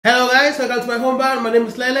welcome to my home bar. My name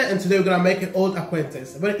is Lele and today we're gonna make an old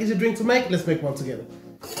acquaintance. A very easy drink to make, let's make one together.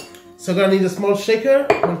 So we're gonna need a small shaker,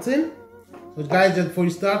 one tin. So guys, just before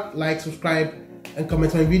you start, like, subscribe and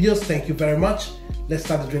comment on my videos. Thank you very much. Let's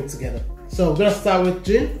start the drink together. So we're gonna start with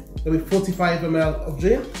gin. There'll be 45 ml of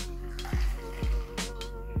gin.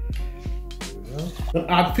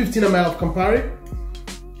 We'll add 15 ml of Campari.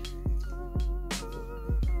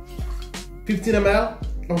 15 ml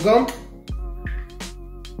of Gomme.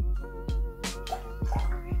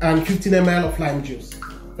 And 15 ml of lime juice,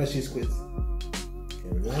 freshly squeezed.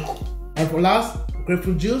 And for last,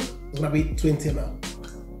 grapefruit juice is gonna be 20 ml.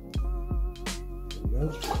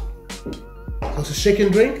 So it's a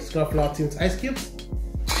shaken drink, it's gonna flow out into ice cubes.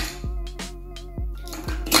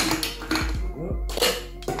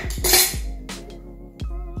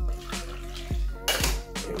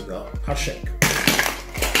 Here we go, hot shake.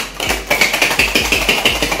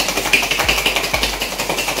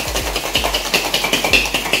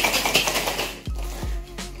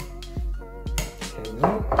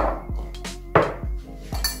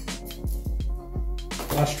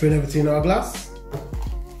 I'll strain everything in our glass.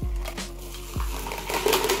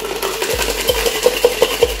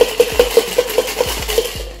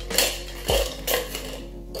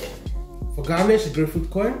 For garnish, a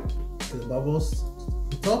grapefruit coin with the bubbles on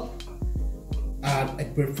top, and a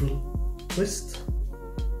grapefruit twist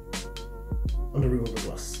on the rim of the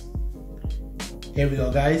glass. Here we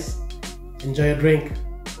go, guys. Enjoy your drink.